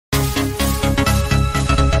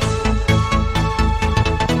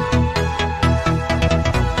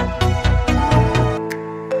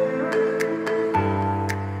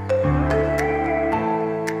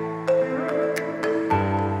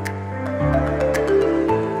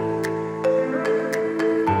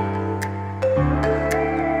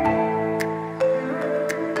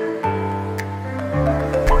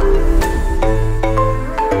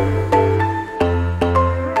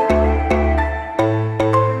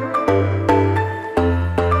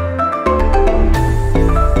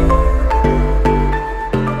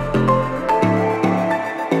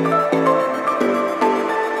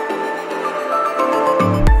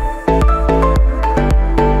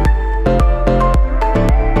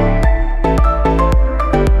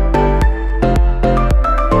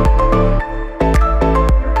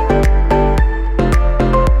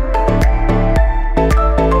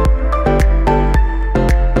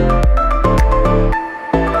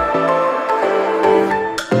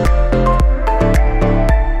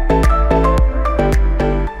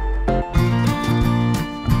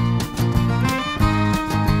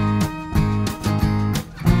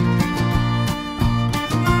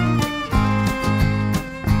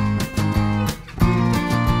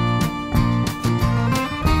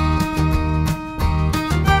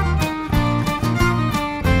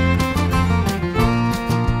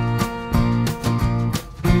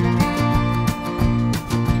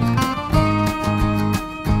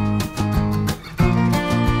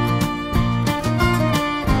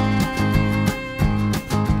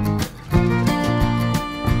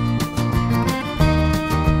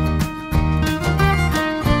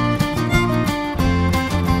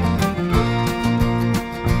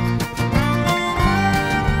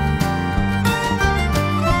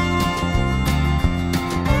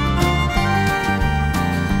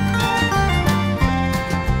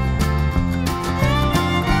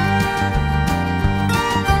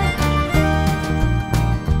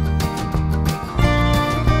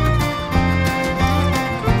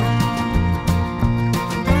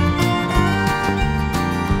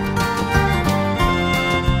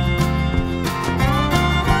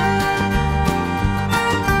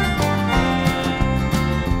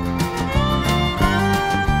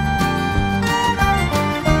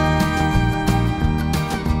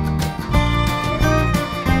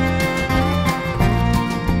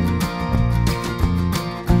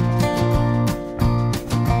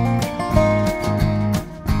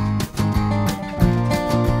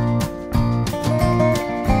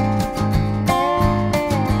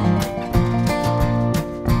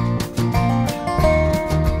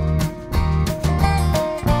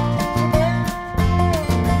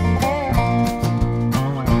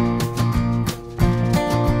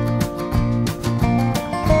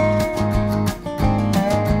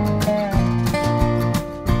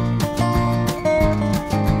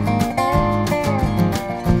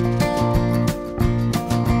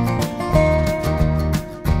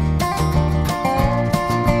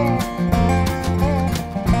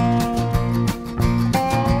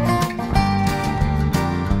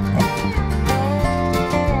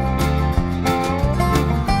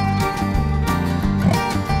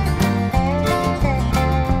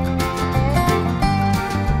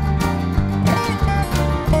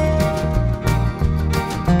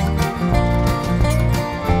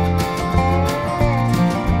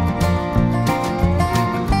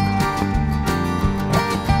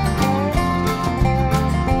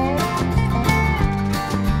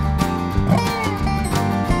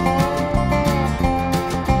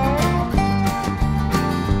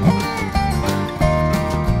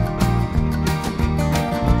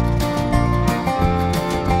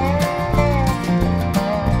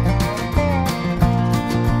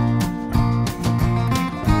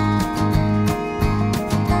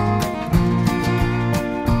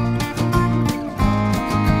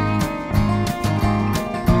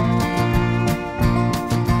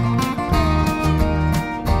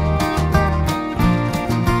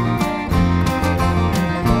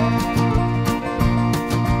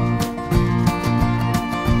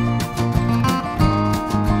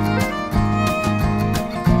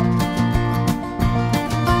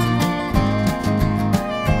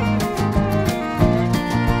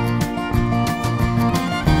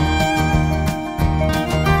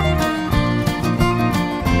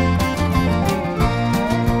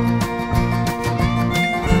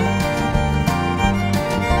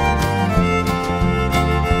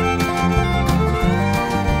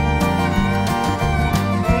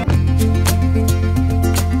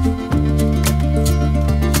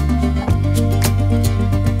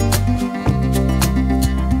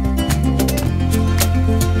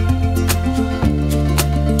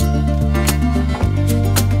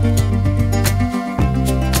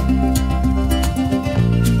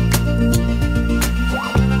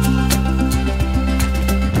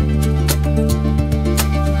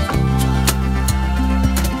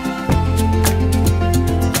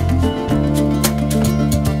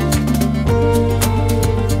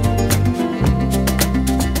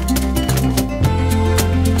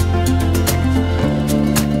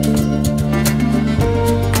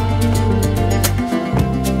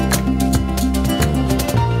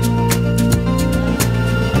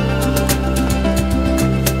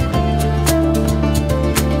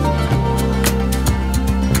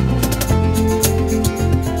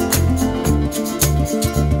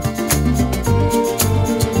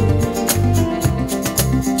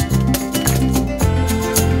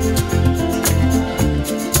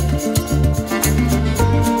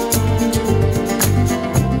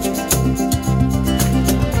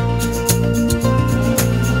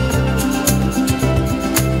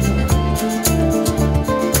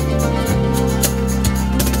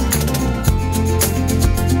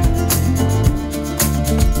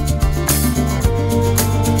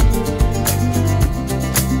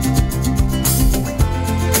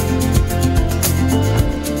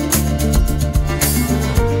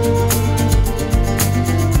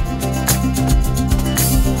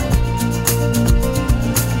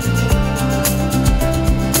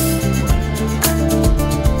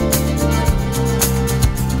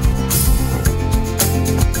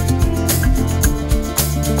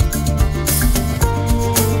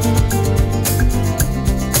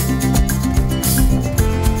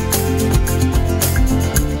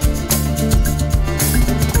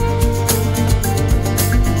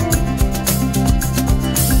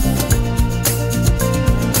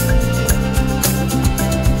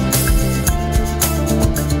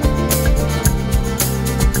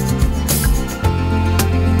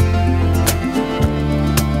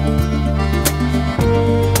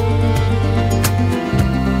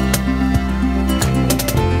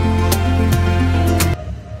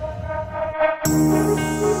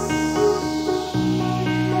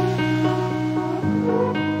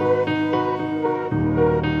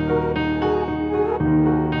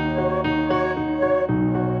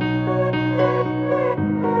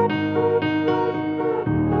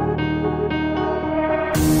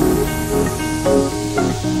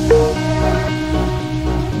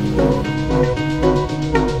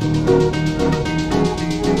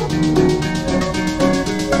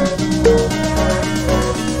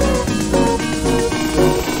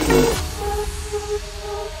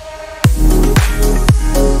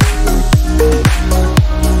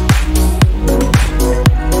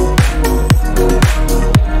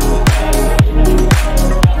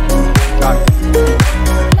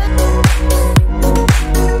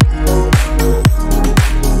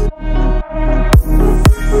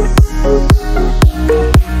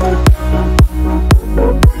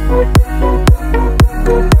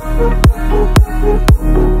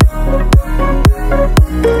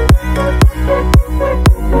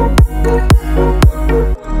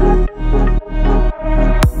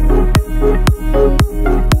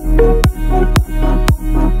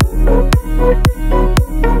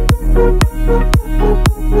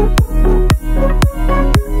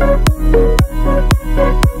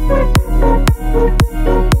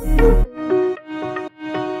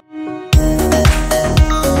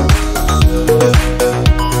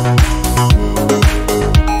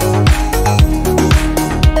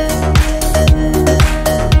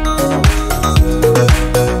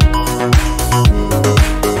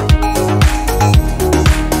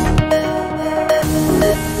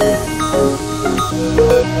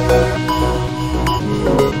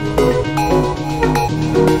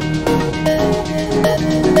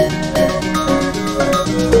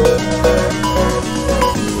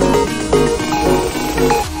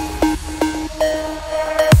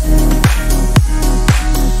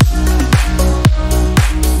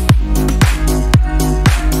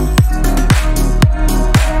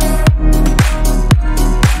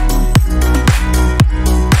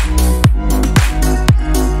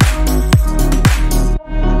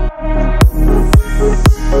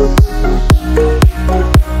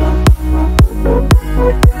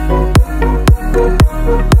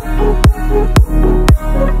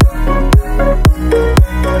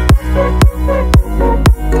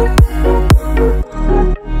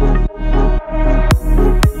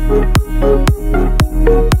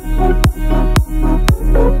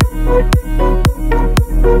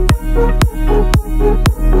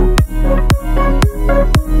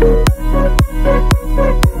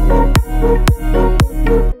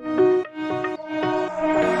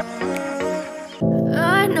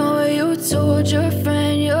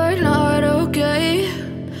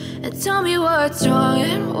what's wrong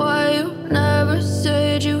and why you never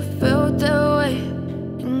said you felt that way.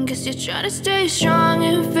 And guess you're trying to stay strong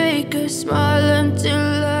and fake a smile until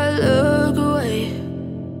I look away.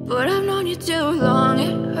 But I've known you too long,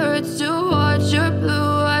 it hurts to watch your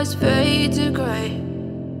blue eyes fade to gray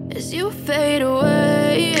as you fade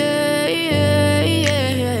away,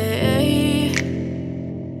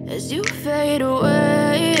 as you fade away.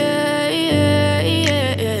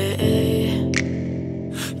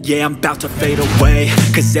 Yeah, I'm about to fade away,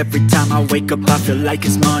 cause every time I wake up I feel like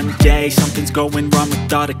it's Monday. Something's going wrong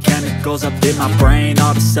with all the chemicals up in my brain.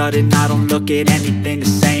 All of a sudden I don't look at anything the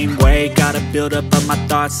same way. Gotta build up of my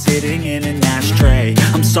thoughts sitting in an ashtray.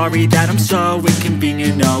 I'm sorry that I'm so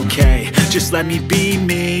inconvenient, okay. Just let me be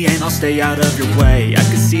me and I'll stay out of your way. I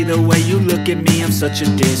can see the way you look at me, I'm such a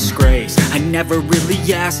disgrace. I never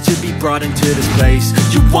really asked to be brought into this place.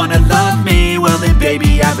 You wanna love me? Well then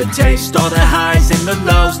baby I have a taste. All the highs and the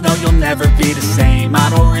lows, no you'll never be the same. I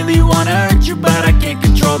don't really wanna hurt you but I can't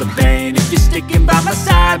control the pain. If you're sticking by my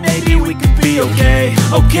side maybe we could be okay.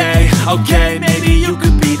 Okay, maybe you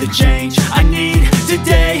could be the change I need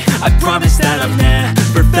today. I promise that I've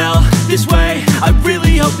never felt this way. I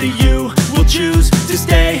really hope that you will choose to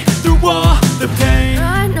stay through all the pain.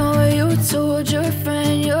 I know you told your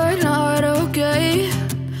friend you're not okay,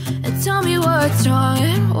 and tell me what's wrong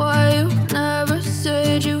and why you never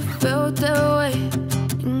said you felt that way.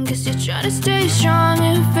 And guess you're trying to stay strong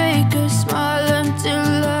and fake a smile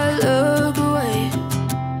until I look away.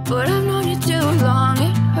 But I've known you too long,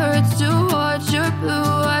 it hurts to watch your blue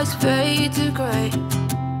eyes fade to gray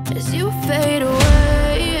as you fade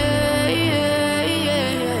away,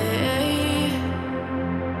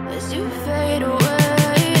 as you fade away,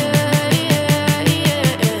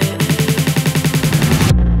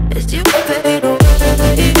 as you fade away.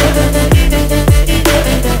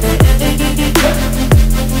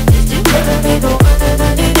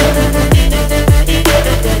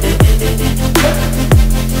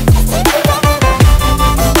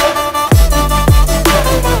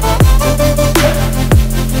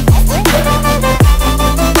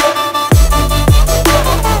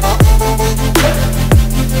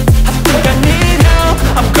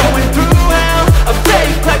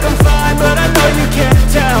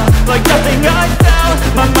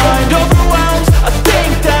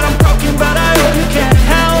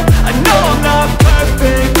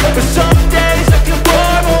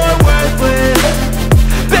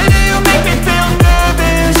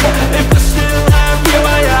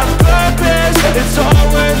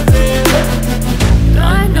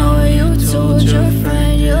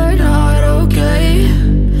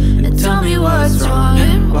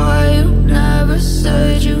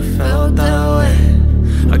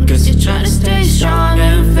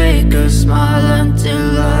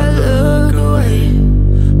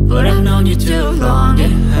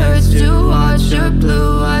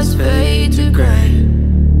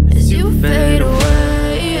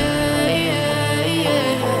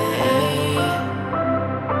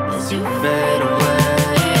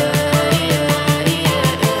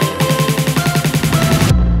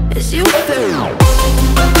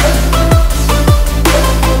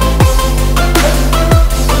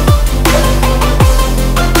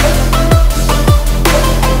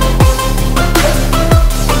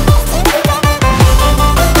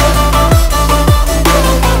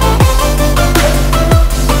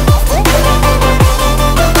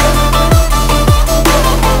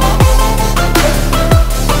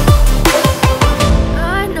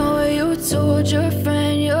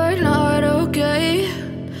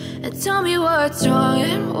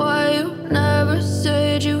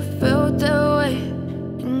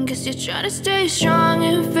 stay strong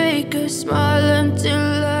and